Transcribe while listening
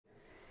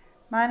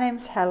My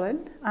name's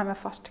Helen. I'm a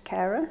foster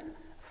carer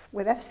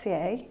with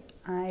FCA.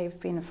 I've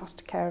been a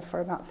foster carer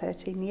for about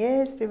 13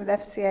 years, been with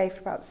FCA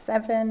for about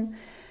 7.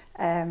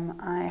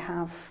 I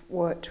have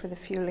worked with a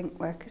few link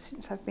workers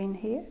since I've been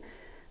here,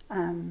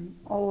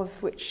 all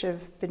of which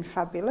have been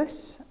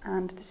fabulous,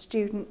 and the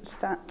students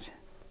that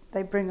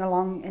they bring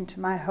along into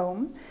my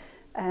home,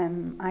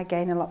 I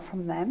gain a lot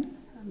from them,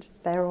 and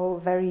they're all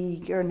very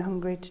eager and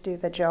hungry to do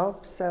their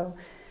job, so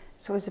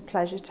it's always a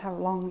pleasure to have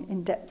long,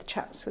 in-depth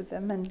chats with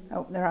them and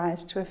open their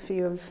eyes to a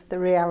few of the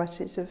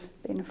realities of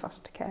being a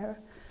foster carer.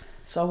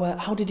 So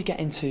how did you get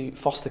into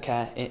foster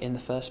care in the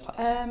first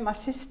place? My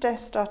sister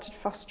started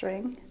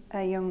fostering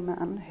a young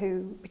man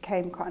who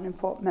became quite an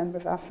important member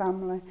of our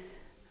family,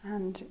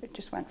 and it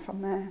just went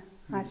from there.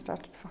 I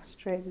started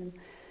fostering and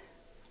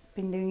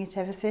been doing it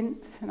ever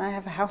since, and I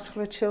have a house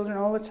full of children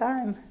all the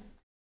time.